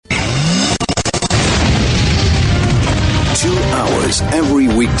hours every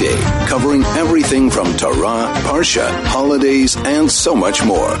weekday, covering everything from Torah, Parsha, holidays, and so much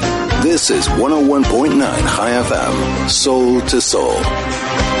more. This is 101.9 Chai FM, Soul to Soul.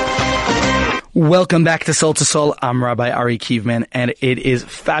 Welcome back to Soul. I'm Rabbi Ari Kievman, and it is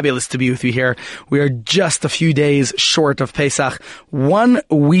fabulous to be with you here. We are just a few days short of Pesach, 1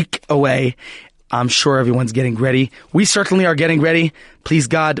 week away. I'm sure everyone's getting ready. We certainly are getting ready. Please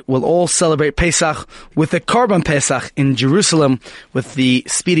God, we'll all celebrate Pesach with the Korban Pesach in Jerusalem with the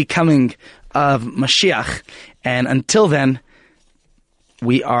speedy coming of Mashiach. And until then,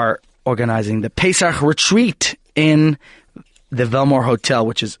 we are organizing the Pesach retreat in the Velmore Hotel,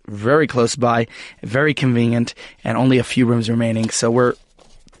 which is very close by, very convenient, and only a few rooms remaining. So we're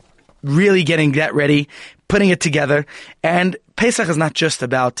really getting that ready, putting it together. And Pesach is not just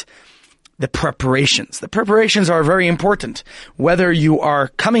about the preparations. The preparations are very important. Whether you are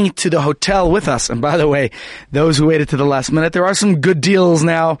coming to the hotel with us, and by the way, those who waited to the last minute, there are some good deals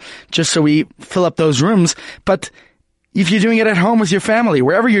now, just so we fill up those rooms. But if you're doing it at home with your family,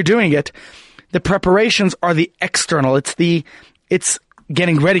 wherever you're doing it, the preparations are the external. It's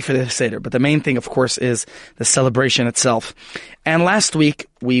getting ready for the Seder. But the main thing, of course, is the celebration itself. And last week,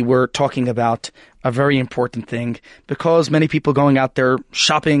 we were talking about a very important thing, because many people going out there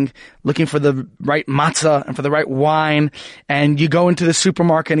shopping, looking for the right matzah and for the right wine, and you go into the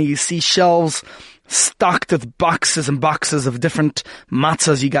supermarket and you see shelves stocked with boxes and boxes of different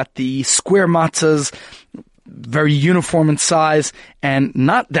matzahs. You got the square matzahs, very uniform in size and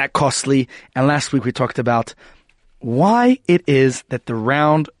not that costly. And last week we talked about why it is that the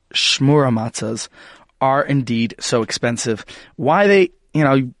round shmura matzahs are indeed so expensive. Why they,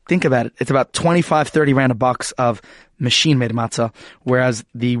 think about it. It's about 25, 30 rand a box of machine-made matzah, whereas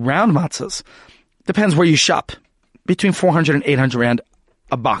the round matzahs, depends where you shop, between 400 and 800 rand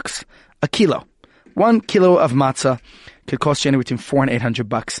a box, a kilo. 1 kilo of matzah could cost you anywhere between $400 and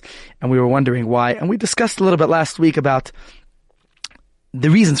 $800. And we were wondering why. And we discussed a little bit last week about the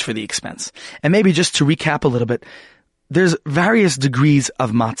reasons for the expense. And maybe just to recap a little bit, there's various degrees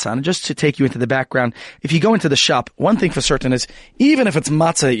of matzah. And just to take you into the background, if you go into the shop, one thing for certain is, even if it's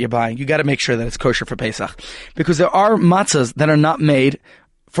matzah that you're buying, you got to make sure that it's kosher for Pesach. Because there are matzahs that are not made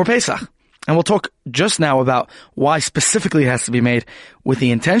for Pesach. And we'll talk just now about why specifically it has to be made with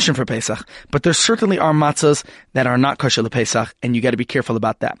the intention for Pesach. But there certainly are matzahs that are not kosher for Pesach, and you got to be careful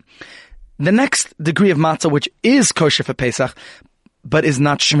about that. The next degree of matzah, which is kosher for Pesach, but is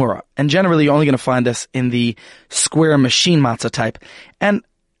not shmura. And generally, you're only going to find this in the square machine matzah type. And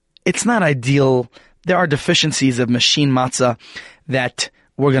it's not ideal. There are deficiencies of machine matzah that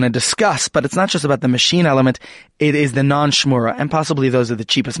we're going to discuss, but it's not just about the machine element. It is the non-shmura, and possibly those are the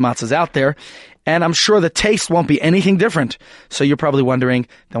cheapest matzahs out there. And I'm sure the taste won't be anything different. So you're probably wondering,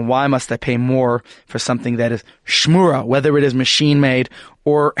 then why must I pay more for something that is shmura, whether it is machine-made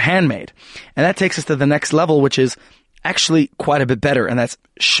or handmade? And that takes us to the next level, which is actually quite a bit better, and it's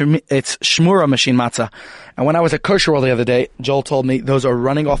shmura machine matzah. And when I was at Kosher World the other day, Joel told me those are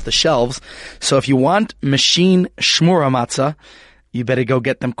running off the shelves. So if you want machine shmura matzah, you better go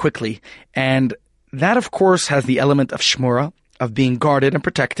get them quickly. And that, of course, has the element of shmura, of being guarded and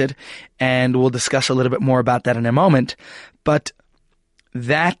protected, and we'll discuss a little bit more about that in a moment. But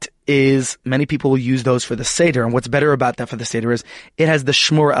that is, many people will use those for the Seder, and what's better about that for the Seder is it has the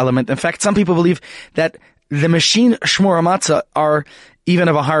shmura element. In fact, some people believe that the machine shmura matzah are even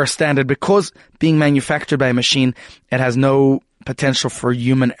of a higher standard, because being manufactured by a machine, it has no potential for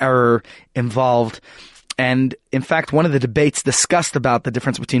human error involved. And in fact, one of the debates discussed about the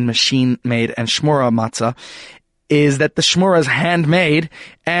difference between machine-made and shmura matzah is that the shmura is handmade,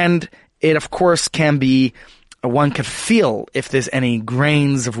 and it, of course, can be, one could feel if there's any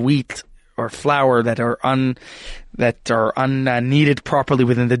grains of wheat or flour that are unkneaded properly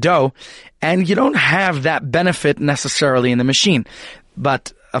within the dough, and you don't have that benefit necessarily in the machine.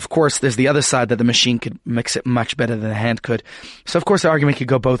 But of course, there's the other side, that the machine could mix it much better than the hand could. So of course, the argument could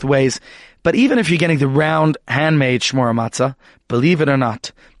go both ways. But even if you're getting the round handmade shmura matzah, believe it or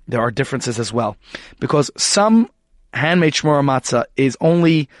not, there are differences as well, because some handmade shmura matzah is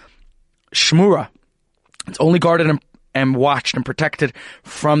only shmura. It's only guarded and watched and protected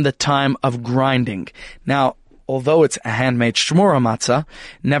from the time of grinding. Now, although it's a handmade shmura matzah,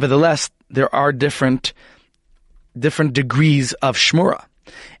 nevertheless, there are different degrees of shmura.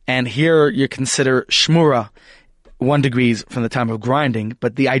 And here you consider shmura 1 degree from the time of grinding,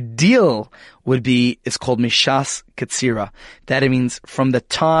 but the ideal is called mishas ketzira. That means from the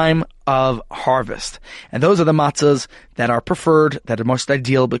time of harvest. And those are the matzahs that are preferred, that are most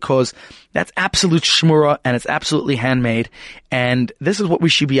ideal, because that's absolute shmura and it's absolutely handmade. And this is what we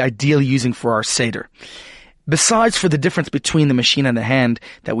should be ideally using for our Seder. besides for the difference between the machine and the hand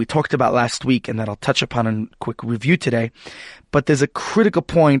that we talked about last week and that I'll touch upon in a quick review today, but there's a critical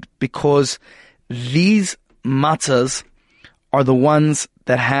point because these matzahs are the ones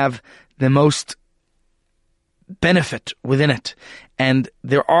that have the most benefit within it. And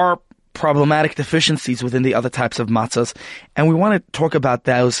there are problematic deficiencies within the other types of matzahs. And we want to talk about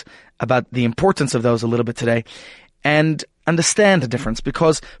those, about the importance of those a little bit today and understand the difference,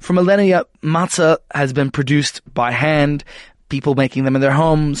 because for millennia, matzah has been produced by hand, people making them in their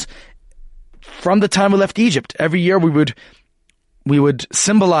homes. From the time we left Egypt, every year we would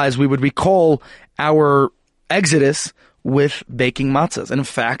symbolize, we would recall our exodus with baking matzahs. And in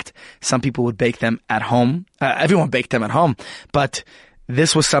fact, some people would bake them at home. Everyone baked them at home, but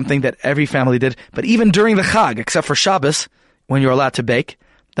this was something that every family did. But even during the Chag, except for Shabbos, when you're allowed to bake,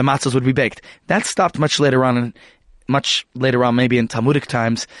 the matzahs would be baked. That stopped much later on, maybe in Talmudic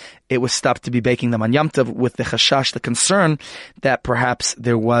times. It was stopped to be baking them on Yom Tov with the chashash, the concern that perhaps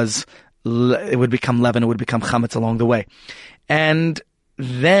it would become leaven, it would become chametz along the way. And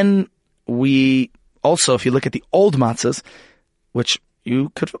then we also, if you look at the old matzahs, which you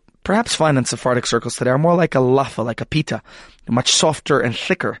could perhaps find in Sephardic circles today, are more like a lafa, like a pita, much softer and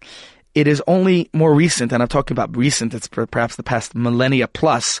thicker. It is only more recent, and I'm talking about recent, it's perhaps the past millennia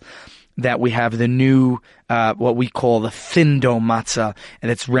plus, that we have the new, what we call the thin dome matzah, and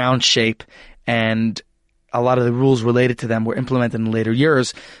its round shape, and a lot of the rules related to them were implemented in later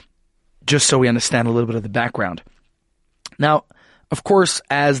years, just so we understand a little bit of the background. Now, of course,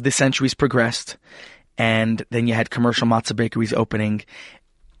 as the centuries progressed, and then you had commercial matzah bakeries opening,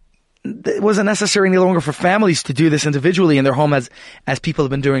 it wasn't necessary any longer for families to do this individually in their home as people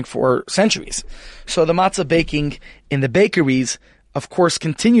have been doing for centuries. So the matzah baking in the bakeries, of course,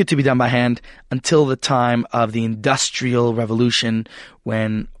 continued to be done by hand until the time of the Industrial Revolution,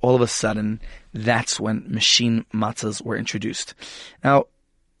 when all of a sudden, that's when machine matzahs were introduced. Now,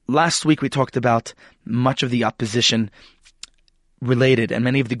 last week we talked about much of the opposition related, and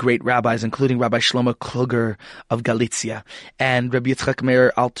many of the great rabbis, including Rabbi Shlomo Kluger of Galicia, and Rabbi Yitzchak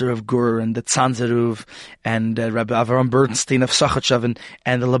Meir Alter of Gur, and the Tzanzeruv, and Rabbi Avram Bernstein of Sochotchev,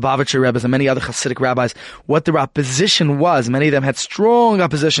 and the Lubavitcher rabbis, and many other Hasidic rabbis, what their opposition was. Many of them had strong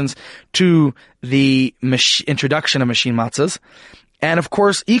oppositions to the introduction of machine matzahs, and of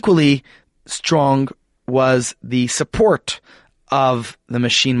course, equally strong was the support of the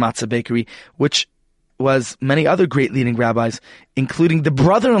machine matzah bakery, which was many other great leading rabbis, including the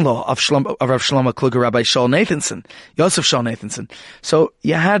brother-in-law of Rav Shlomo Kluger, Rabbi Shaul Nathanson, Yosef Shaul Nathanson. So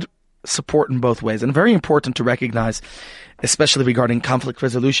you had support in both ways, and very important to recognize, especially regarding conflict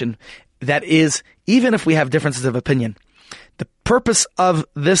resolution, that is, even if we have differences of opinion, the purpose of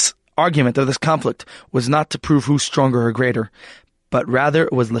this argument, of this conflict, was not to prove who's stronger or greater, but rather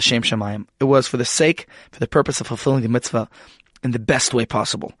it was l'shem shamayim. It was for the purpose of fulfilling the mitzvah in the best way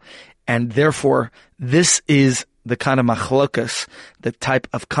possible. And therefore, this is the kind of machlokas, the type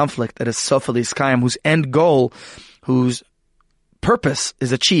of conflict that is sofa l'skayim, whose end goal, whose purpose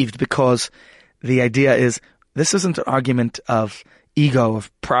is achieved, because the idea is, this isn't an argument of ego,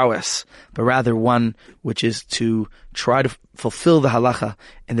 of prowess, but rather one which is to try to fulfill the halacha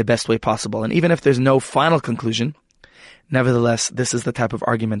in the best way possible. And even if there's no final conclusion, nevertheless, this is the type of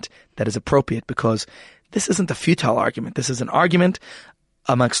argument that is appropriate, because this isn't a futile argument. This is an argument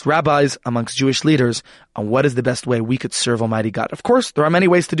amongst rabbis, amongst Jewish leaders, on what is the best way we could serve Almighty God. Of course, there are many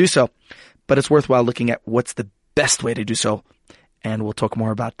ways to do so, but it's worthwhile looking at what's the best way to do so, and we'll talk more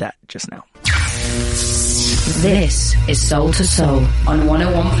about that just now. This is Soul to Soul on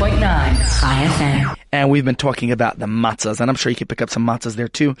 101.9 Chai FM. And we've been talking about the matzahs, and I'm sure you can pick up some matzahs there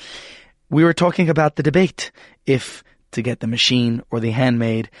too. We were talking about the debate, if to get the machine or the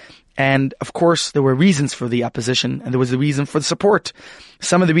handmade. And of course, there were reasons for the opposition, and there was a reason for the support.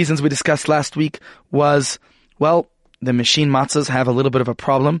 Some of the reasons we discussed last week was, well, the machine matzahs have a little bit of a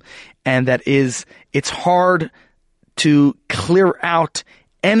problem, and that is, it's hard to clear out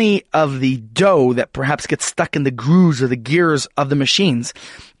any of the dough that perhaps gets stuck in the grooves or the gears of the machines.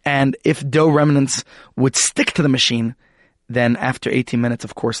 And if dough remnants would stick to the machine, then after 18 minutes,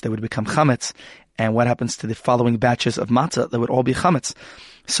 of course, they would become chametz. And what happens to the following batches of matzah? They would all be chametz.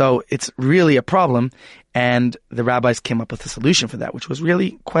 So it's really a problem, and the rabbis came up with a solution for that, which was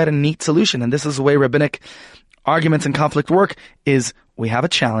really quite a neat solution. And this is the way rabbinic arguments and conflict work, is we have a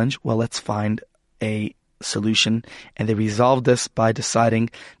challenge, well, let's find a solution, and they resolved this by deciding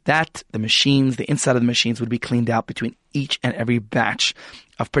that the inside of the machines would be cleaned out between each and every batch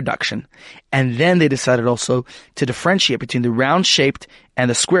of production. And then they decided also to differentiate between the round-shaped and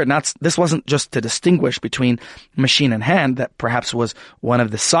the square. This wasn't just to distinguish between machine and hand, that perhaps was one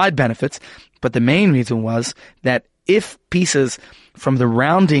of the side benefits, but the main reason was that if pieces from the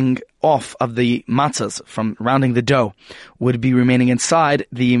rounding off of the matzahs, from rounding the dough, would be remaining inside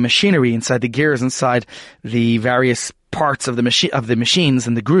the machinery, inside the gears, inside the various parts of the machines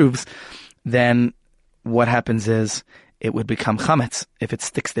and the grooves, then what happens is it would become chametz if it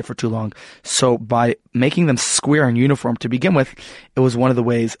sticks there for too long. So by making them square and uniform to begin with, it was one of the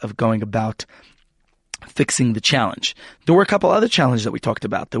ways of going about fixing the challenge. There were a couple other challenges that we talked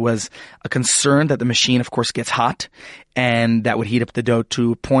about. There was a concern that the machine, of course, gets hot, and that would heat up the dough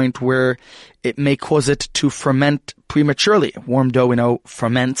to a point where it may cause it to ferment prematurely. Warm dough, we know,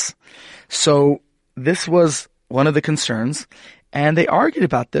 ferments. So this was one of the concerns, and they argued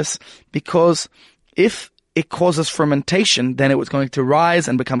about this because if it causes fermentation, then it was going to rise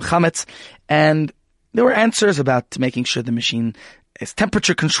and become chametz, and there were answers about making sure the machine is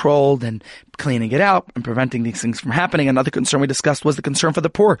temperature controlled and cleaning it out and preventing these things from happening. Another concern we discussed was the concern for the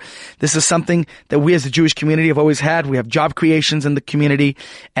poor. This is something that we as the Jewish community have always had. We have job creations in the community,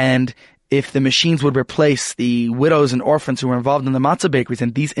 and if the machines would replace the widows and orphans who were involved in the matzah bakeries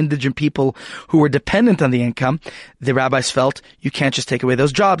and these indigent people who were dependent on the income, the rabbis felt you can't just take away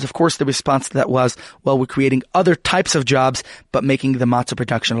those jobs. Of course, the response to that was, well, we're creating other types of jobs, but making the matzah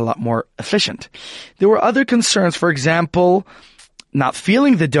production a lot more efficient. There were other concerns, for example, not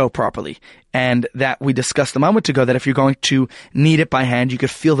feeling the dough properly. And that we discussed a moment ago, that if you're going to knead it by hand, you could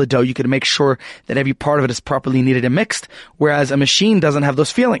feel the dough, you could make sure that every part of it is properly kneaded and mixed, whereas a machine doesn't have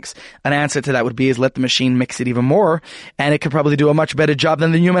those feelings. An answer to that would be is let the machine mix it even more, and it could probably do a much better job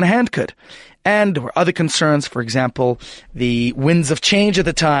than the human hand could. And there were other concerns, for example, the winds of change at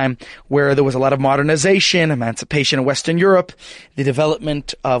the time, where there was a lot of modernization, emancipation in Western Europe, the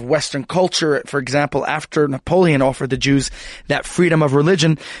development of Western culture. For example, after Napoleon offered the Jews that freedom of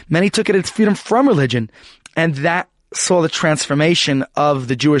religion, many took it as freedom from religion, and that saw the transformation of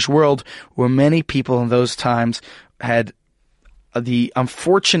the Jewish world, where many people in those times had the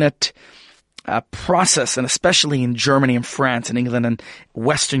unfortunate process, and especially in Germany and France and England and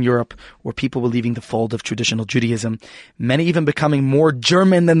Western Europe, where people were leaving the fold of traditional Judaism, many even becoming more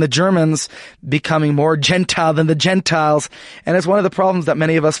German than the Germans, becoming more Gentile than the Gentiles. And it's one of the problems that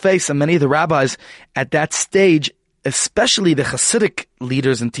many of us face, and many of the rabbis at that stage, especially the Hasidic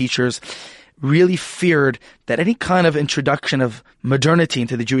leaders and teachers, really feared that any kind of introduction of modernity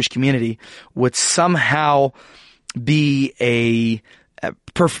into the Jewish community would somehow be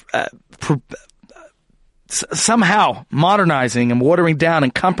somehow modernizing and watering down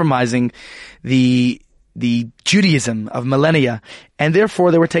and compromising the Judaism of millennia. And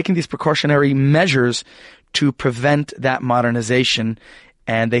therefore they were taking these precautionary measures to prevent that modernization.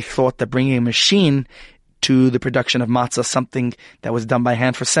 And they thought that bringing a machine to the production of matzah, something that was done by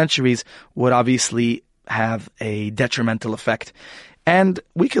hand for centuries, would obviously have a detrimental effect. And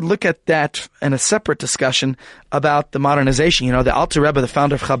we could look at that in a separate discussion about the modernization. You know, the Alter Rebbe, the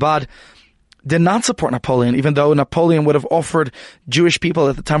founder of Chabad, did not support Napoleon, even though Napoleon would have offered Jewish people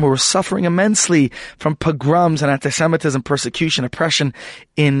at the time who were suffering immensely from pogroms and anti-Semitism, persecution, oppression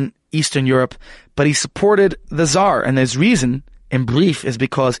in Eastern Europe. But he supported the Tsar, and his reason, in brief, is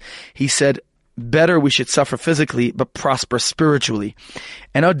because he said, better we should suffer physically, but prosper spiritually.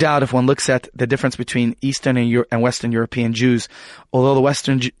 And no doubt, if one looks at the difference between Eastern and Western European Jews, although the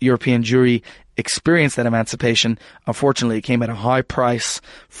Western European Jewry experienced that emancipation, unfortunately it came at a high price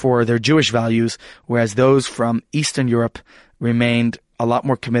for their Jewish values, whereas those from Eastern Europe remained a lot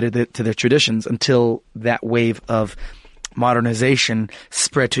more committed to their traditions until that wave of modernization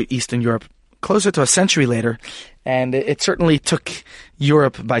spread to Eastern Europe closer to a century later. And it certainly took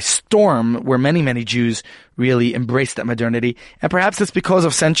Europe by storm, where many, many Jews really embraced that modernity. And perhaps it's because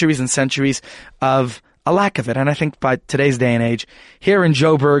of centuries and centuries of a lack of it. And I think by today's day and age, here in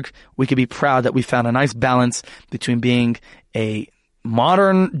Joburg, we could be proud that we found a nice balance between being a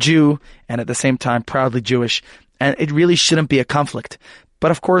modern Jew and at the same time proudly Jewish. And it really shouldn't be a conflict. But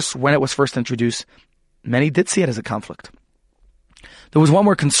of course, when it was first introduced, many did see it as a conflict. There was one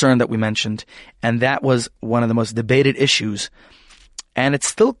more concern that we mentioned, and that was one of the most debated issues, and it's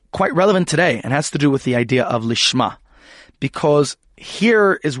still quite relevant today, and has to do with the idea of lishma, because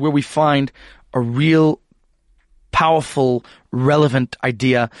here is where we find a real powerful, relevant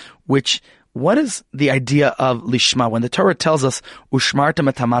idea, which what is the idea of lishma? When the Torah tells us ushmartem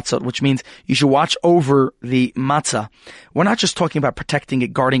et hamatzot, which means you should watch over the matzah, we're not just talking about protecting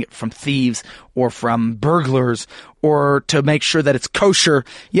it, guarding it from thieves or from burglars, or to make sure that it's kosher.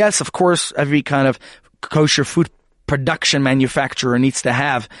 Yes, of course, every kind of kosher food production manufacturer needs to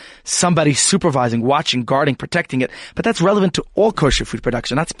have somebody supervising, watching, guarding, protecting it. But that's relevant to all kosher food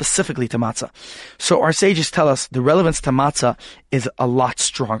production, not specifically to matzah. So our sages tell us the relevance to matzah is a lot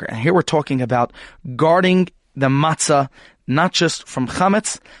stronger. And here we're talking about guarding the matzah, not just from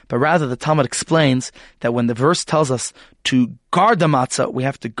chametz, but rather the Talmud explains that when the verse tells us to guard the matzah, we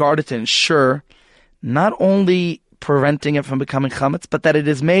have to guard it to ensure not only preventing it from becoming chametz, but that it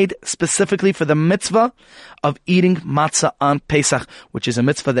is made specifically for the mitzvah of eating matzah on Pesach, which is a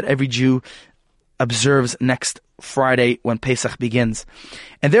mitzvah that every Jew observes next Friday when Pesach begins.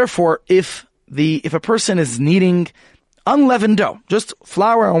 And therefore, if a person is kneading unleavened dough, just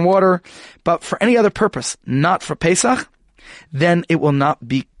flour and water, but for any other purpose, not for Pesach, then it will not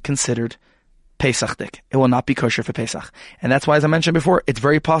be considered Pesachdik. It will not be kosher for Pesach. And that's why, as I mentioned before, it's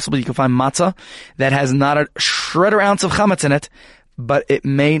very possible you can find matzah that has not a shred or ounce of chametz in it, but it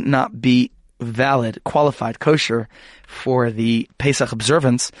may not be valid, qualified, kosher for the Pesach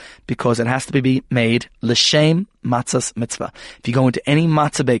observance because it has to be made l'shem matzah's mitzvah. If you go into any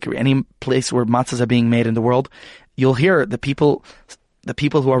matzah bakery, any place where matzahs are being made in the world, you'll hear the people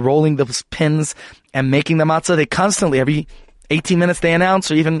who are rolling those pins and making the matzah, they constantly, every 18 minutes they announce,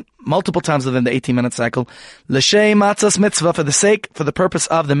 or even multiple times within the 18-minute cycle, l'shem matzah's mitzvah, for the purpose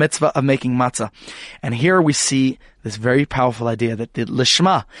of the mitzvah of making matzah. And here we see this very powerful idea that the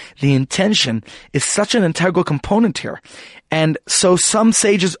lishma, the intention, is such an integral component here. And so some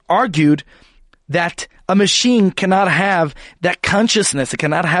sages argued that a machine cannot have that consciousness, it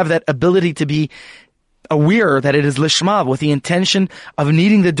cannot have that ability to be aware that it is lishma with the intention of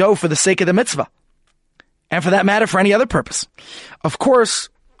kneading the dough for the sake of the mitzvah. And for that matter, for any other purpose. Of course,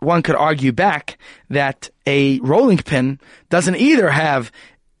 one could argue back that a rolling pin doesn't either have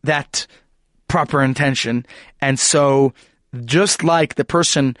that proper intention. And so, just like the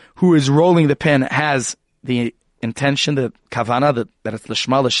person who is rolling the pin has the intention, the kavana, that it's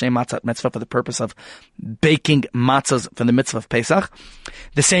l'shma, l'shem matzah mitzvah, for the purpose of baking matzahs for the mitzvah of Pesach,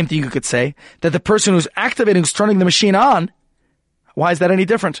 the same thing you could say, that the person who's activating, who's turning the machine on, why is that any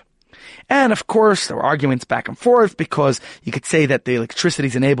different? And of course, there were arguments back and forth because you could say that the electricity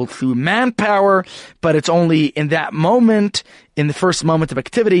is enabled through manpower, but it's only in that moment, in the first moment of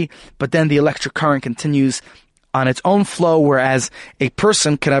activity, but then the electric current continues on its own flow, whereas a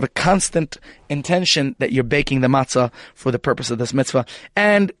person could have a constant intention that you're baking the matzah for the purpose of this mitzvah.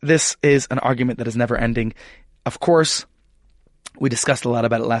 And this is an argument that is never ending. Of course, we discussed a lot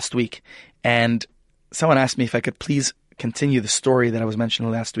about it last week, and someone asked me if I could please continue the story that I was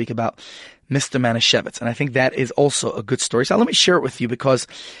mentioning last week about Mr. Manischewitz. And I think that is also a good story. So let me share it with you, because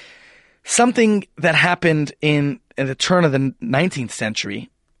something that happened in the turn of the 19th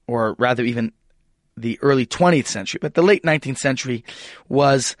century, or rather even the early 20th century, but the late 19th century,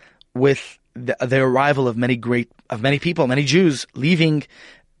 was with the arrival of many people, many Jews leaving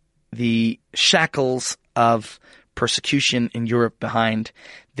the shackles of persecution in Europe behind.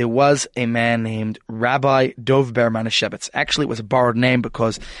 There was a man named Rabbi Dovber Manischewitz. Actually, it was a borrowed name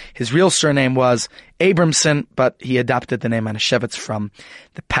because his real surname was Abramson, but he adopted the name Manischewitz from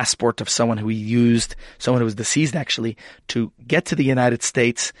the passport of someone who was deceased actually, to get to the United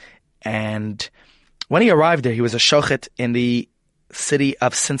States. And when he arrived there, he was a shochet in the city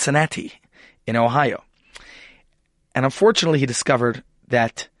of Cincinnati in Ohio. And unfortunately, he discovered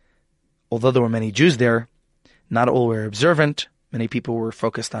that although there were many Jews there, not all were observant. Many people were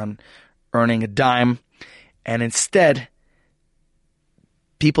focused on earning a dime, and instead,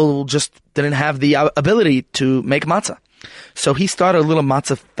 people just didn't have the ability to make matzah. So he started a little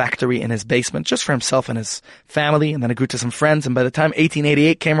matzah factory in his basement, just for himself and his family, and then agreed to some friends. And by the time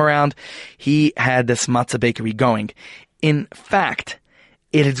 1888 came around, he had this matzah bakery going. In fact,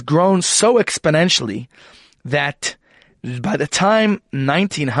 it has grown so exponentially that by the time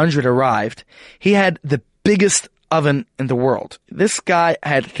 1900 arrived, he had the biggest oven in the world. This guy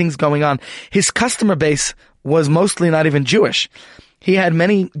had things going on. His customer base was mostly not even Jewish. He had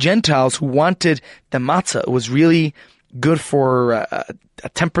many Gentiles who wanted the matzah. It was really good for a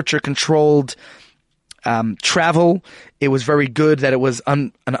temperature-controlled travel. It was very good that it was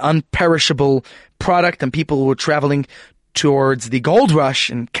an unperishable product, and people who were traveling towards the gold rush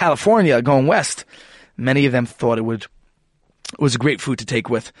in California, going west, many of them thought it was great food to take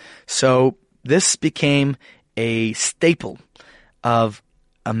with. So this became a staple of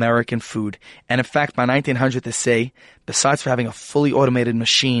American food. And in fact, by 1900, they say, besides for having a fully automated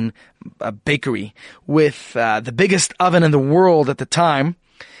machine, a bakery, with the biggest oven in the world at the time,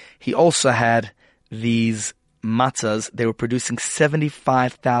 he also had these matzahs. They were producing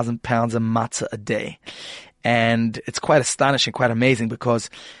 75,000 pounds of matzah a day. And it's quite astonishing, quite amazing, because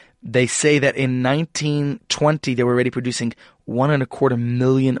they say that in 1920, they were already producing 1.25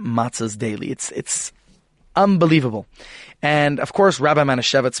 million matzahs daily. It's unbelievable. And of course, Rabbi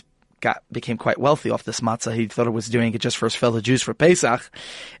Manischewitz became quite wealthy off this matzah. He thought it was doing it just for his fellow Jews for Pesach.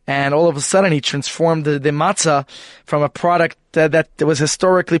 And all of a sudden, he transformed the matzah from a product that was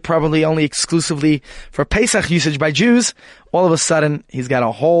historically probably only exclusively for Pesach usage by Jews. All of a sudden, he's got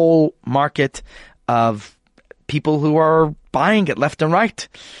a whole market of people who are buying it left and right.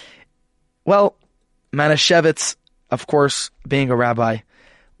 Well, Manischewitz, of course, being a rabbi,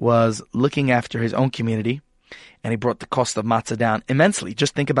 was looking after his own community, and he brought the cost of matzah down immensely.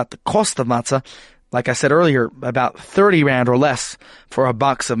 Just think about the cost of matzah. Like I said earlier, about 30 rand or less for a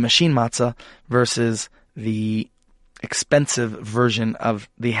box of machine matzah versus the expensive version of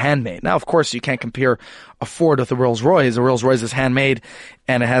the handmade. Now, of course, you can't compare a Ford with a Rolls Royce. A Rolls Royce is handmade,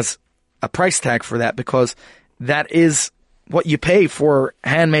 and it has a price tag for that because that is what you pay for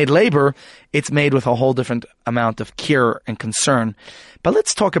handmade labor. It's made with a whole different amount of care and concern. But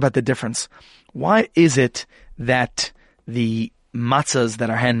let's talk about the difference. Why is it that the matzahs that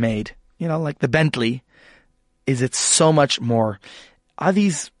are handmade, like the Bentley, is it so much more? Are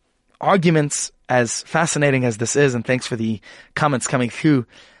these arguments, as fascinating as this is, and thanks for the comments coming through,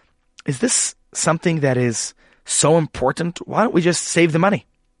 is this something that is so important? Why don't we just save the money?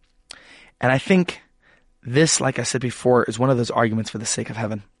 And I think this, like I said before, is one of those arguments for the sake of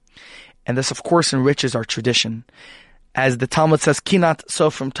heaven. And this, of course, enriches our tradition. As the Talmud says, kinat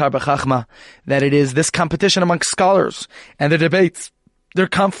sofrim tar b'chachma, that it is this competition amongst scholars and their debates, their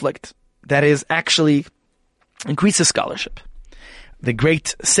conflict, that is actually increases scholarship. The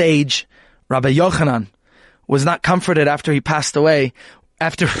great sage, Rabbi Yochanan, was not comforted after he passed away,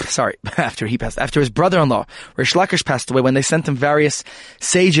 after his brother-in-law, Rish Lakish, passed away, when they sent him various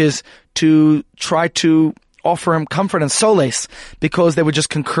sages to try to offer him comfort and solace because they would just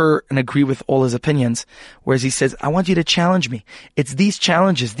concur and agree with all his opinions. Whereas he says, I want you to challenge me. It's these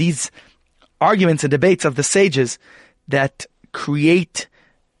challenges, these arguments and debates of the sages that create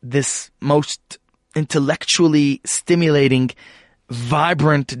this most intellectually stimulating,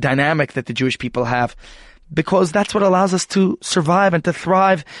 vibrant dynamic that the Jewish people have. Because that's what allows us to survive and to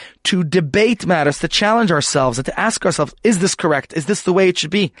thrive, to debate matters, to challenge ourselves and to ask ourselves, is this correct? Is this the way it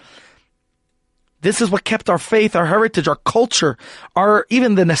should be? This is what kept our faith, our heritage, our culture,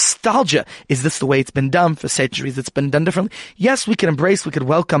 even the nostalgia. Is this the way it's been done for centuries? It's been done differently. Yes, we can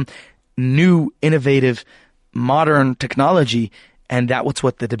welcome new, innovative, modern technology, and that was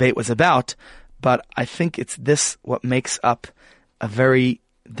what the debate was about. But I think it's this what makes up a very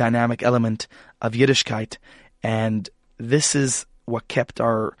dynamic element of Yiddishkeit, and this is what kept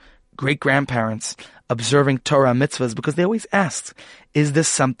our great-grandparents observing Torah mitzvahs, because they always asked, is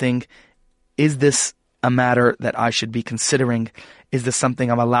this a matter that I should be considering? Is this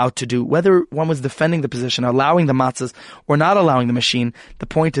something I'm allowed to do? Whether one was defending the position, allowing the matzahs, or not allowing the machine, the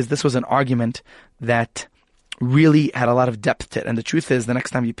point is this was an argument that really had a lot of depth to it. And the truth is, the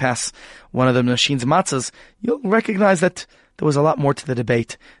next time you pass one of the machine's matzahs, you'll recognize that there was a lot more to the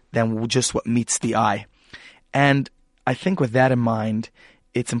debate than just what meets the eye. And I think with that in mind,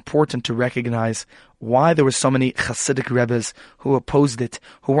 it's important to recognize why there were so many Hasidic Rebbes who opposed it,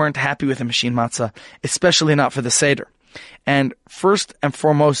 who weren't happy with the machine matzah, especially not for the Seder. And first and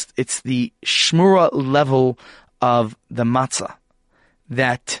foremost, it's the shmura level of the matzah,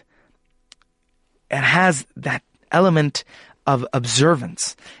 that it has that element of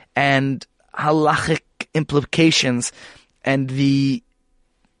observance and halachic implications and the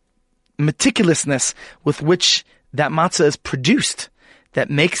meticulousness with which that matzah is produced that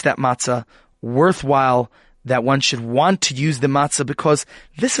makes that matzah worthwhile, that one should want to use the matzah, because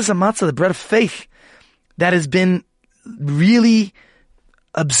this is a matzah, the bread of faith, that has been really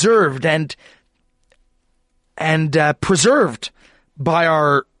observed and preserved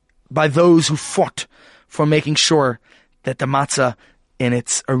by those who fought for making sure that the matzah in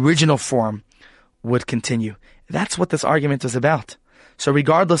its original form would continue. That's what this argument is about. So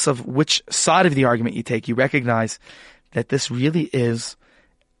regardless of which side of the argument you take, you recognize that this really is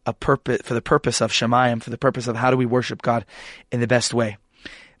a purpose, for the purpose of Shemayim, for the purpose of how do we worship God in the best way.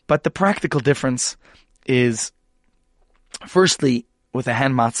 But the practical difference is, firstly, with a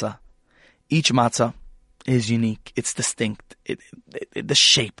hand matzah, each matzah is unique. It's distinct. The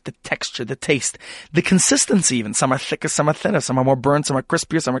shape, the texture, the taste, the consistency even. Some are thicker, some are thinner, some are more burnt, some are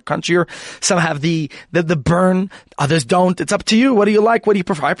crispier, some are crunchier. Some have the burn, others don't. It's up to you. What do you like? What do you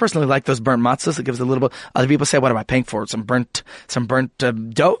prefer? I personally like those burnt matzahs. It gives a little bit. Other people say, what am I paying for? Some burnt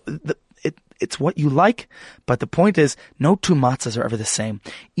dough. It's what you like. But the point is, no two matzahs are ever the same.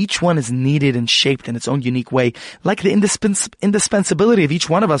 Each one is kneaded and shaped in its own unique way. Like the indispensability of each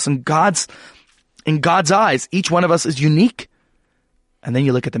one of us in God's eyes, each one of us is unique. And then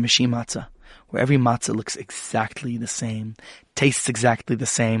you look at the machine matzah, where every matzah looks exactly the same, tastes exactly the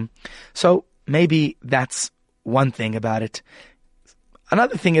same. So maybe that's one thing about it.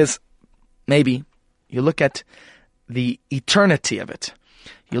 Another thing is, maybe you look at the eternity of it.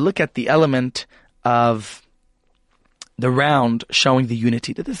 You look at the element of the round showing the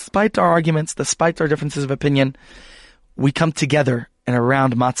unity. That despite our arguments, despite our differences of opinion, we come together in a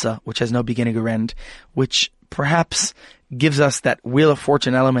round matzah, which has no beginning or end, which perhaps gives us that wheel of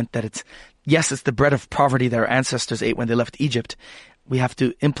fortune element that it's the bread of poverty that our ancestors ate when they left Egypt. We have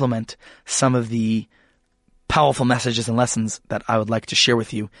to implement some of the powerful messages and lessons that I would like to share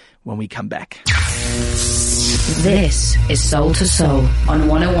with you when we come back. This is Soul to Soul on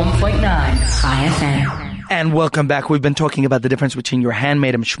 101.9 High FM. And welcome back. We've been talking about the difference between your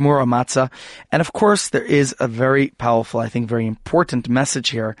handmade and shmura matzah. And of course, there is a very powerful, I think very important message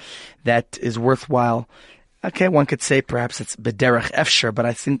here that is worthwhile. Okay, one could say perhaps it's bederech efsher, but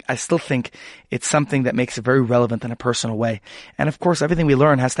I still think it's something that makes it very relevant in a personal way. And of course, everything we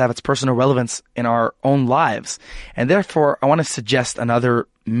learn has to have its personal relevance in our own lives. And therefore, I want to suggest another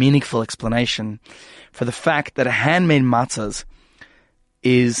meaningful explanation for the fact that a handmade matzahs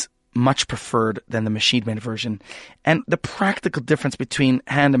is much preferred than the machine-made version. And the practical difference between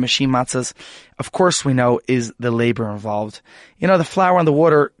hand and machine matzahs, of course we know, is the labor involved. You know, the flour and the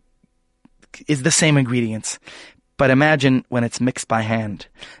water is the same ingredients. But imagine when it's mixed by hand.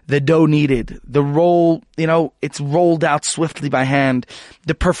 The dough kneaded, the roll, it's rolled out swiftly by hand,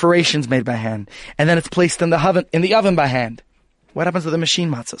 the perforations made by hand, and then it's placed in the oven by hand. What happens to the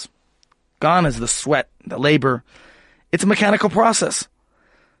machine matzahs? Gone is the sweat, the labor. It's a mechanical process.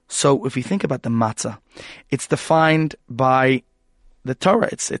 So if you think about the matzah, it's defined by the Torah.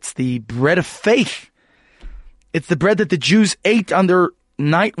 It's the bread of faith. It's the bread that the Jews ate on their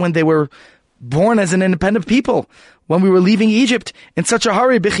night when they were born as an independent people, when we were leaving Egypt in such a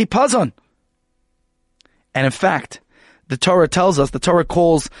hurry, b'chipazon. And in fact, the Torah tells us, the Torah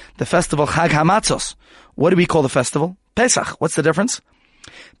calls the festival Chag HaMatzos. What do we call the festival? Pesach. What's the difference?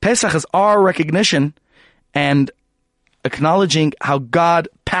 Pesach is our recognition and acknowledging how God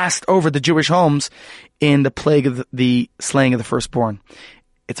passed over the Jewish homes in the plague of the slaying of the firstborn.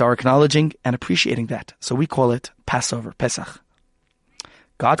 It's our acknowledging and appreciating that. So we call it Passover, Pesach.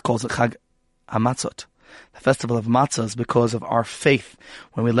 God calls it Chag HaMatzot, the festival of matzahs, because of our faith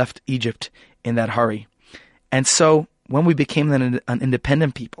when we left Egypt in that hurry. And so when we became an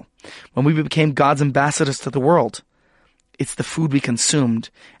independent people, when we became God's ambassadors to the world, it's the food we consumed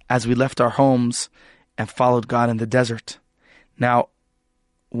as we left our homes and followed God in the desert. Now,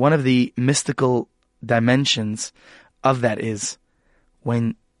 one of the mystical dimensions of that is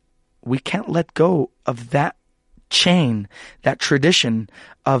when we can't let go of that chain, that tradition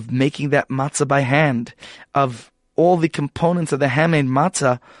of making that matzah by hand, of all the components of the handmade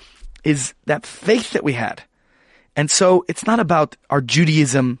matzah, is that faith that we had. And so it's not about our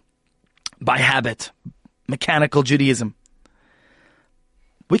Judaism by habit, mechanical Judaism.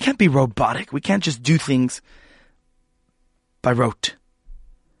 We can't be robotic. We can't just do things by rote.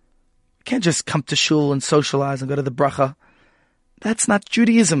 We can't just come to shul and socialize and go to the bracha. That's not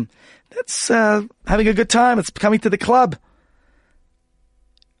Judaism. That's having a good time. It's coming to the club.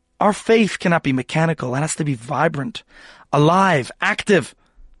 Our faith cannot be mechanical. It has to be vibrant, alive, active.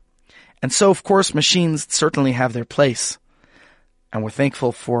 And so, of course, machines certainly have their place. And we're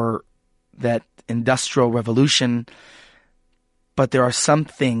thankful for that industrial revolution. But there are some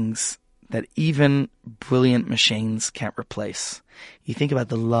things that even brilliant machines can't replace. You think about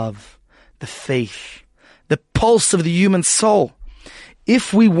the love, the faith, the pulse of the human soul.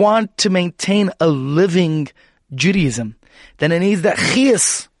 If we want to maintain a living Judaism, then it needs that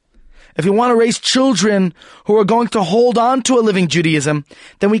chiyus. If we want to raise children who are going to hold on to a living Judaism,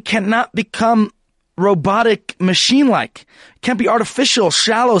 then we cannot become robotic, machine-like. It can't be artificial,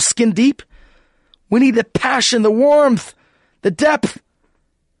 shallow, skin deep. We need the passion, the warmth, the depth.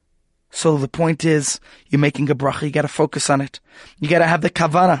 So the point is, you're making a bracha, you got to focus on it. You got to have the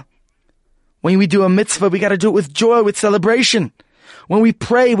kavanah. When we do a mitzvah, we got to do it with joy, with celebration. When we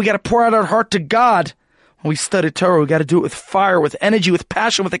pray, we got to pour out our heart to God. When we study Torah, we got to do it with fire, with energy, with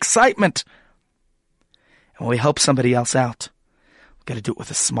passion, with excitement. And when we help somebody else out, we've got to do it with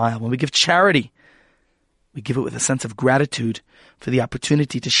a smile. When we give charity, we give it with a sense of gratitude for the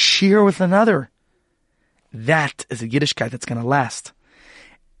opportunity to share with another. That is a Yiddishkeit that's going to last.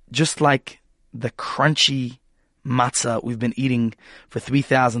 Just like the crunchy matzah we've been eating for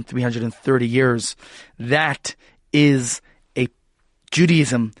 3,330 years, that is a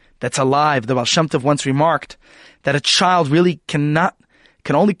Judaism that's alive. The Baal Shem Tov once remarked that a child really can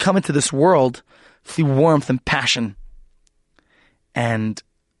only come into this world through warmth and passion. And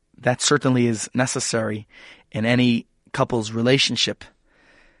that certainly is necessary in any couple's relationship.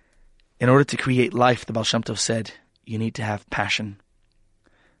 In order to create life, the Baal Shem Tov said, you need to have passion.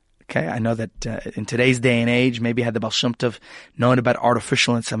 Okay, I know that in today's day and age, maybe had the Baal Shem Tov known about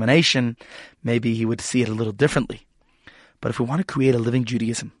artificial insemination, maybe he would see it a little differently. But if we want to create a living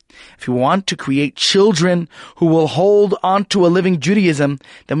Judaism, if we want to create children who will hold on to a living Judaism,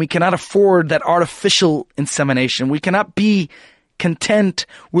 then we cannot afford that artificial insemination. We cannot be content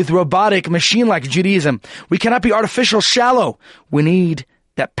with robotic, machine-like Judaism. We cannot be artificial shallow. We need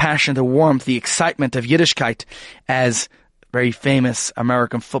that passion, the warmth, the excitement of Yiddishkeit, as very famous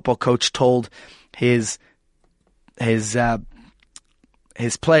American football coach told his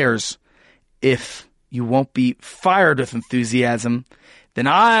players, if you won't be fired with enthusiasm, then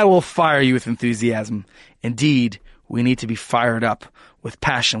I will fire you with enthusiasm. Indeed, we need to be fired up with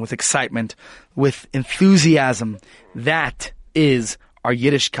passion, with excitement, with enthusiasm. That is our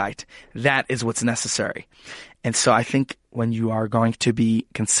Yiddishkeit. That is what's necessary. And so I think when you are going to be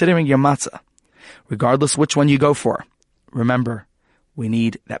considering your matzah, regardless which one you go for, remember, we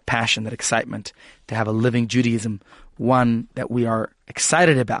need that passion, that excitement to have a living Judaism, one that we are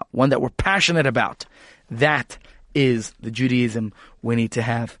excited about, one that we're passionate about. That is the Judaism we need to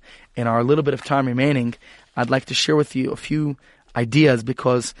have. In our little bit of time remaining, I'd like to share with you a few ideas,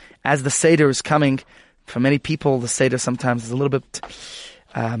 because as the Seder is coming, for many people, the Seder sometimes is a little bit,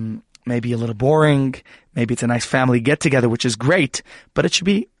 maybe a little boring. Maybe it's a nice family get-together, which is great, but it should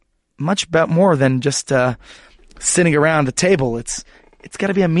be much more than just sitting around the table. It's got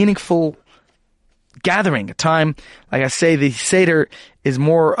to be a meaningful gathering, a time, like I say, the Seder is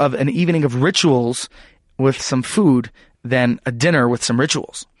more of an evening of rituals with some food than a dinner with some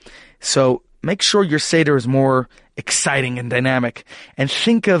rituals. So make sure your Seder is more exciting and dynamic, and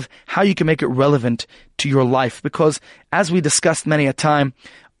think of how you can make it relevant to your life, because as we discussed many a time,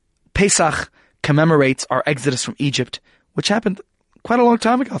 Pesach commemorates our exodus from Egypt, which happened quite a long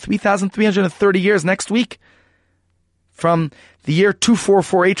time ago, 3,330 years next week. From the year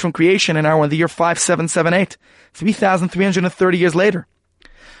 2448 from creation, and now we're in the year 5778, 3,330 years later.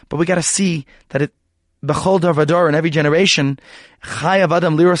 But we got to see that it, b'chol dar v'dor, in every generation, chayav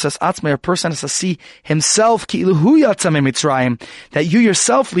adam liros as atzmei, a person has to see himself, ki'ilu hu yatsa mitzrayim, that you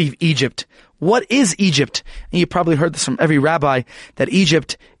yourself leave Egypt. What is Egypt? And you probably heard this from every rabbi, that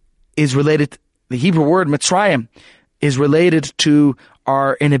Egypt is related, the Hebrew word mitzrayim, is related to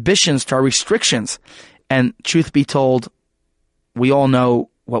our inhibitions, to our restrictions. And truth be told, we all know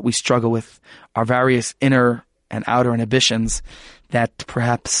what we struggle with, our various inner and outer inhibitions that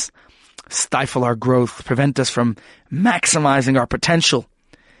perhaps stifle our growth, prevent us from maximizing our potential,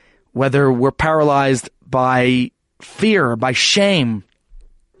 whether we're paralyzed by fear, by shame,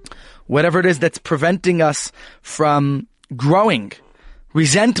 whatever it is that's preventing us from growing,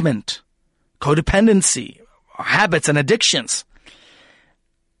 resentment, codependency, habits and addictions,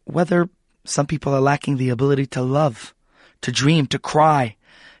 whether some people are lacking the ability to love, to dream, to cry,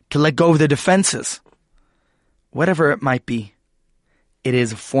 to let go of their defenses. Whatever it might be, it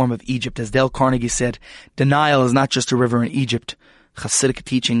is a form of Egypt. As Dale Carnegie said, denial is not just a river in Egypt. Hasidic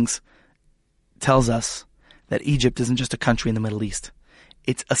teachings tells us that Egypt isn't just a country in the Middle East.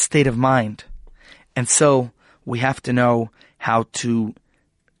 It's a state of mind. And so we have to know how to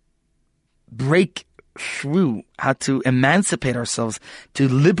break through, how to emancipate ourselves, to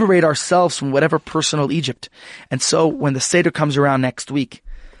liberate ourselves from whatever personal Egypt. And so when the Seder comes around next week,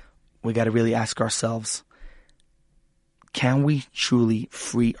 we got to really ask ourselves, can we truly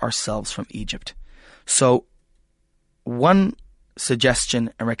free ourselves from Egypt? So one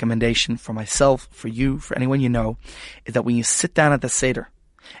suggestion and recommendation for myself, for you, for anyone you know, is that when you sit down at the Seder,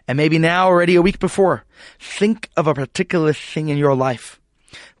 and maybe now already a week before, think of a particular thing in your life.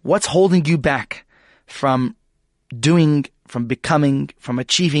 What's holding you back from doing, from becoming, from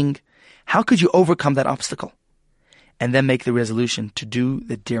achieving? How could you overcome that obstacle? And then make the resolution to do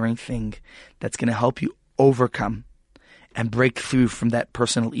the daring thing that's going to help you overcome and break through from that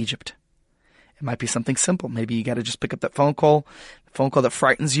personal Egypt. It might be something simple. Maybe you got to just pick up that phone call that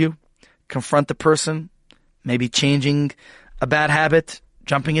frightens you, confront the person, maybe changing a bad habit,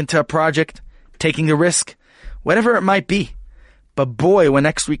 jumping into a project, taking a risk. whatever it might be. But boy, when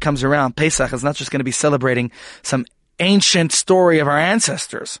next week comes around, Pesach is not just going to be celebrating some ancient story of our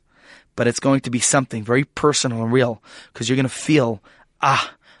ancestors, but it's going to be something very personal and real, because you're going to feel, I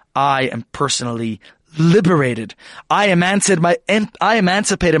am personally liberated. I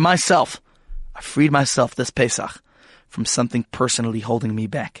emancipated myself. I freed myself this Pesach from something personally holding me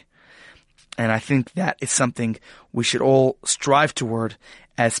back. And I think that is something we should all strive toward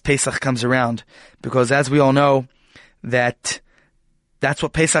as Pesach comes around, because as we all know, that's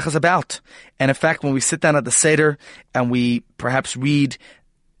what Pesach is about. And in fact, when we sit down at the Seder and we perhaps read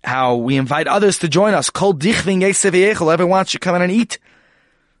how we invite others to join us, Kol dichvin yesev yechol, everyone should come in and eat.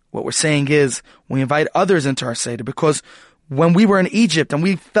 What we're saying is we invite others into our Seder, because when we were in Egypt and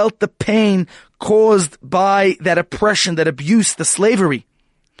we felt the pain caused by that oppression, that abuse, the slavery,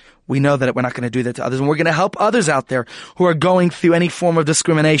 we know that we're not going to do that to others, and we're going to help others out there who are going through any form of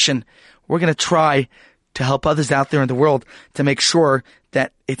discrimination. We're going to try to help others out there in the world to make sure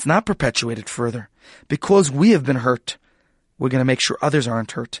that it's not perpetuated further. Because we have been hurt, we're going to make sure others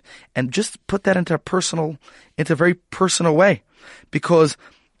aren't hurt. And just put that into a very personal way. Because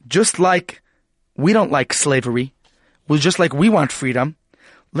just like we don't like slavery, just like we want freedom,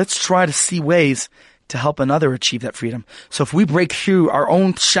 let's try to see ways to help another achieve that freedom. So if we break through our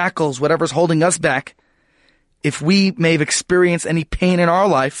own shackles, whatever's holding us back, if we may have experienced any pain in our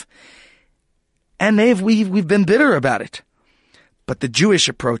life, and we've been bitter about it. But the Jewish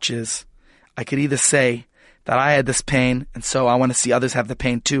approach is, I could either say that I had this pain, and so I want to see others have the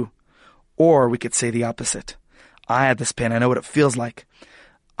pain too. Or we could say the opposite. I had this pain, I know what it feels like.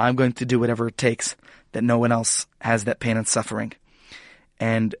 I'm going to do whatever it takes that no one else has that pain and suffering.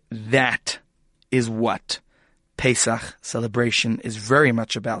 And that is what Pesach celebration is very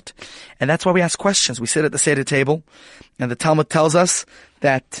much about. And that's why we ask questions. We sit at the Seder table, and the Talmud tells us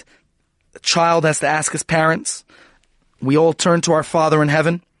that the child has to ask his parents. We all turn to our Father in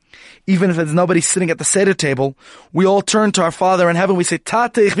heaven. Even if there's nobody sitting at the Seder table, we all turn to our Father in heaven. We say,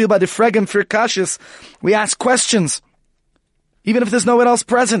 Tate, ich will bei dir fragen für Kashis. We ask questions, even if there's no one else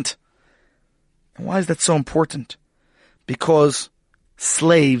present. And why is that so important? Because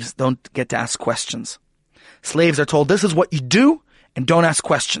slaves don't get to ask questions. Slaves are told, this is what you do, and don't ask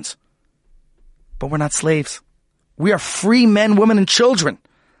questions. But we're not slaves. We are free men, women, and children.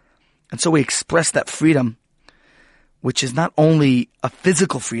 And so we express that freedom, which is not only a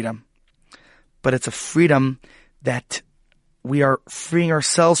physical freedom, but it's a freedom that we are freeing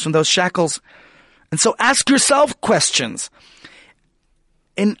ourselves from those shackles. And so ask yourself questions.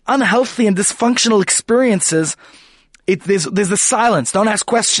 In unhealthy and dysfunctional experiences, there's the silence. Don't ask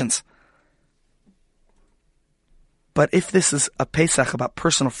questions. But if this is a Pesach about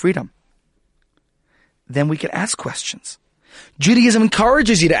personal freedom, then we can ask questions. Judaism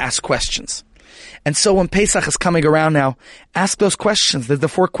encourages you to ask questions. And so when Pesach is coming around now, ask those questions. There's the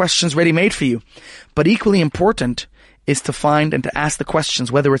 4 questions ready made for you. But equally important is to find and to ask the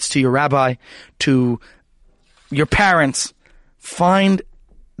questions, whether it's to your rabbi, to your parents. Find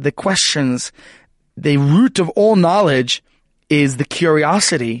the questions. The root of all knowledge is the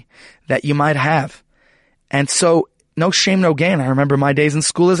curiosity that you might have. And so, no shame, no gain. I remember my days in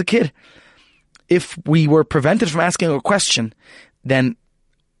school as a kid. If we were prevented from asking a question, then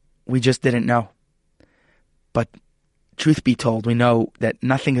we just didn't know. But truth be told, we know that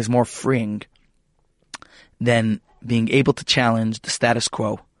nothing is more freeing than being able to challenge the status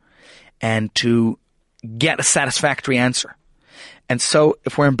quo and to get a satisfactory answer. And so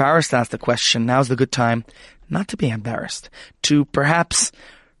if we're embarrassed to ask the question, now's the good time not to be embarrassed, to perhaps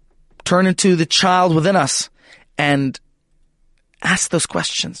turn into the child within us and ask those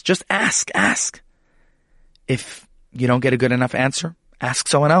questions. Just ask. If you don't get a good enough answer, ask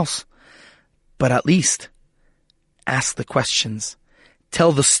someone else. But at least ask the questions.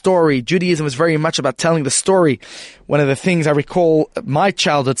 Tell the story. Judaism is very much about telling the story. One of the things I recall at my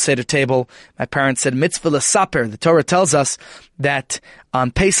childhood Seder table, my parents said, mitzvah l'saper. The Torah tells us that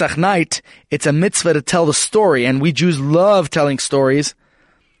on Pesach night, it's a mitzvah to tell the story. And we Jews love telling stories,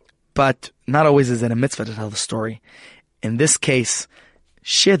 but not always is it a mitzvah to tell the story. In this case,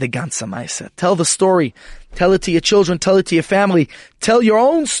 share the ganze Maisa. Tell the story. Tell it to your children. Tell it to your family. Tell your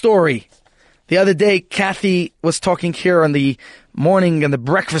own story. The other day, Kathy was talking here on the morning and the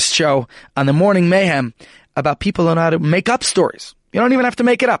breakfast show on the Morning Mayhem about people who know how to make up stories. You don't even have to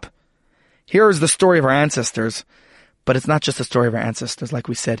make it up. Here is the story of our ancestors, but it's not just the story of our ancestors. Like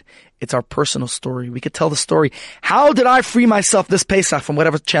we said, it's our personal story. We could tell the story. How did I free myself this Pesach from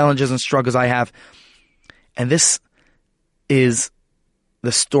whatever challenges and struggles I have? And this is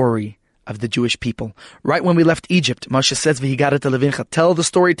the story of the Jewish people. Right when we left Egypt, Moshe says, "V'higaret levincha," tell the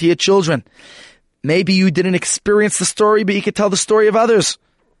story to your children. Maybe you didn't experience the story, but you could tell the story of others.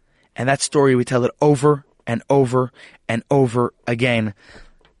 And that story, we tell it over and over and over again.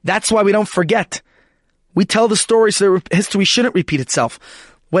 That's why we don't forget. We tell the story so that history shouldn't repeat itself.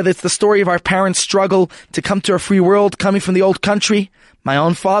 Whether it's the story of our parents' struggle to come to a free world coming from the old country. My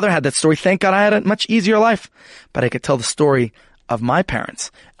own father had that story. Thank God I had a much easier life. But I could tell the story of my parents.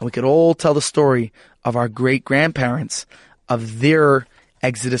 And we could all tell the story of our great-grandparents, of their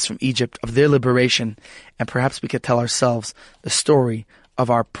exodus from Egypt, of their liberation. And perhaps we could tell ourselves the story of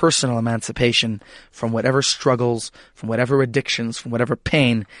our personal emancipation from whatever struggles, from whatever addictions, from whatever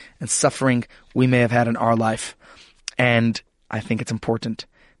pain and suffering we may have had in our life. And I think it's important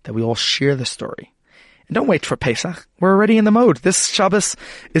that we all share the story. And don't wait for Pesach. We're already in the mode. This Shabbos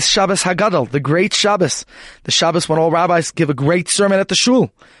is Shabbos Hagadol, the great Shabbos. The Shabbos when all rabbis give a great sermon at the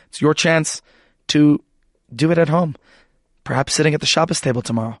shul. It's your chance to do it at home. Perhaps sitting at the Shabbos table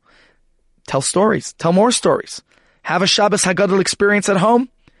tomorrow. Tell stories. Tell more stories. Have a Shabbos Hagadol experience at home.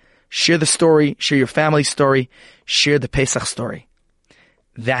 Share the story. Share your family's story. Share the Pesach story.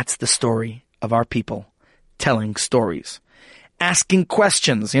 That's the story of our people. Telling stories. Asking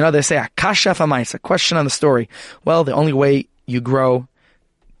questions. You know, they say, a kasha famais, a question on the story. Well, the only way you grow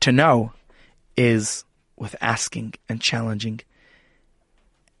to know is with asking and challenging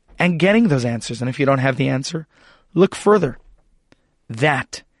and getting those answers. And if you don't have the answer, look further.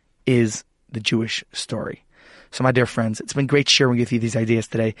 That is the Jewish story. So my dear friends, it's been great sharing with you these ideas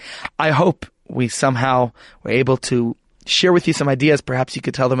today. I hope we somehow were able to share with you some ideas. Perhaps you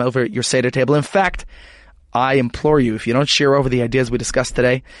could tell them over at your Seder table. In fact, I implore you, if you don't share over the ideas we discussed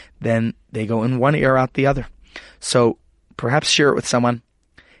today, then they go in one ear out the other. So perhaps share it with someone,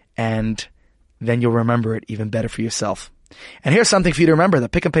 and then you'll remember it even better for yourself. And here's something for you to remember. The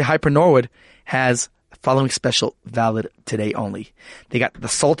Pick and Pay Hyper Norwood has the following special valid today only. They got the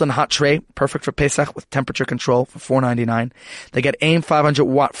Sultan Hot Tray, perfect for Pesach with temperature control for $4.99. They got AIM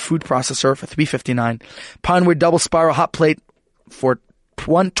 500-watt food processor for $3.59. Pinewood Double Spiral Hot Plate for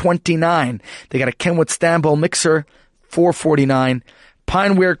 $129. They got a Kenwood stand bowl mixer, $4.49.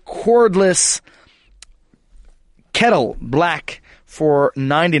 Pineware cordless kettle black for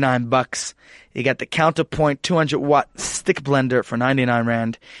 $99. You got the Counterpoint 200-watt stick blender for 99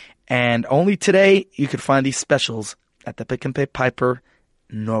 Rand. And only today you could find these specials at the Pick and Pay Piper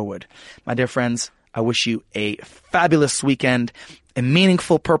Norwood. My dear friends, I wish you a fabulous weekend, a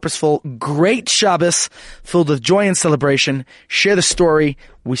meaningful, purposeful, great Shabbos filled with joy and celebration. Share the story.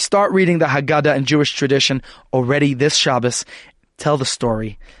 We start reading the Haggadah in Jewish tradition already this Shabbos. Tell the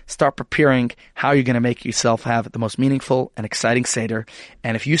story. Start preparing how you're going to make yourself have the most meaningful and exciting Seder.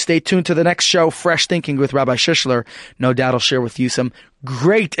 And if you stay tuned to the next show, Fresh Thinking with Rabbi Shishler, no doubt I'll share with you some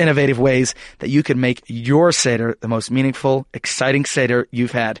great innovative ways that you can make your Seder the most meaningful, exciting Seder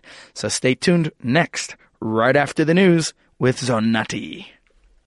you've had. So stay tuned next, right after the news, with Zonati.